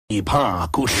Ipha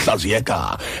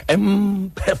kuhlaziyeka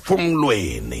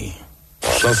emphefumlweni.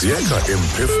 Hlaziyeka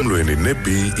emphefumlweni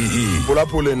ne-BEE.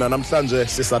 Phulaphule namhlanje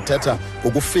sisathetha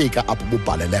ukufika apho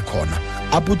ubhalele khona.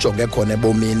 Apho ujonge khona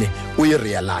ebomini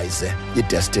uyirealize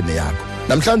idestiny yakho.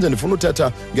 Namhlanje ndifuna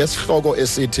uthetha ngesihloko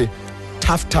esithi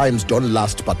tough times don't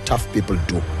last but tough people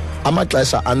do.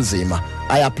 Amaxesha anzima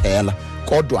ayaphela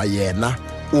kodwa yena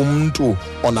umuntu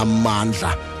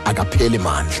onamandla akapheli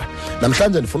mandla.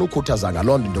 Namhlanje ndifuna ukukhuthaza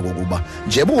ngalonto into kokuba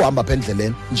njeba uhamba apha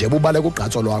endleleni, njeba ubaleka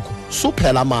ugqatso lwakho,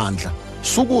 suphela amandla.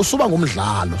 Suba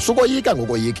ngumdlalo, sukoyika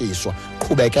ngokoyikiswa,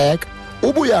 qhubekeka.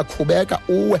 Ubuyaqhubeka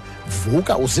uwe,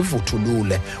 vuka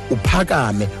uzivuthulule,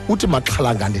 uphakame, uthi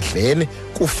maxhalanga ndidleni,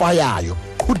 kufayayo,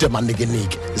 qhude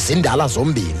manikiniki, zindala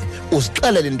zombini,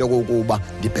 uzixelele into kokuba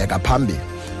ndibheka phambili.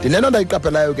 Ndinento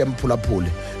ndayiqaphelayo ke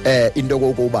mphulaphuli, into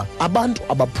kokuba abantu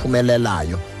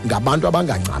abaphumelelayo ngabantu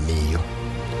abangancamiyo.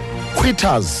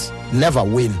 Quitters never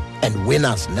win and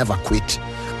winners never quit.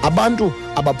 Abantu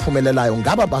abaphumelelayo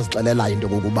ngaba bazixelelayo into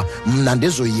kokuba mna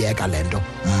ndizoyiyeka lento,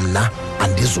 mna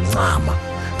andizuncama.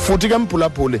 Futhi ke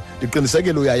mphulaphuli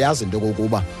ndiqinisekile uyayazi into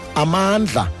kokuba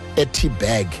amandla e-tea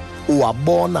bag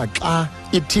uwabona xa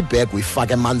i-tea bag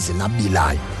uyifaka emanzini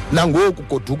abilayo. Nangoku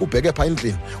goduka ubheke pha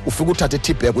endlini ufika uthathe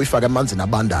i-tea bag uyifaka emanzini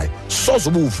abandayo, soze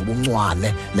ubuvuka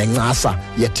ubuncwane nencasa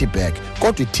ye-tea bag.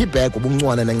 Kodwa i-tea bag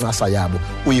ubuncwane nencasa yabo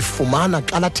uyifumana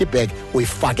xa la tea bag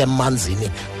uyifaka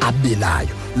emanzini abilayo.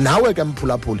 Nawe ke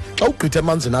mphulaphuli xa ugqitha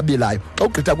emanzini abilayo, xa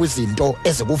ugqitha kwizinto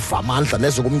ezikuva amandla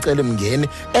nezikumcela mngeni,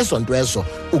 ezo nto ezo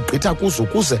ugqitha kuzo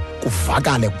ukuze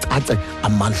kuvakale kucace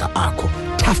amandla akho.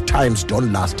 Tough times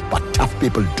don't last but tough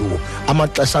people do.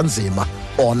 Amaxesha anzima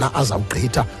ona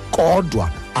azawugqitha kodwa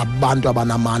abantu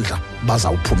abanamandla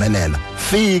bazawuphumelela.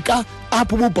 Fika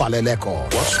apho ubhalele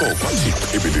khona. Waso kwathi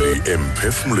ebelele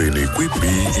emphefumlweni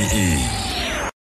kwi-BEE.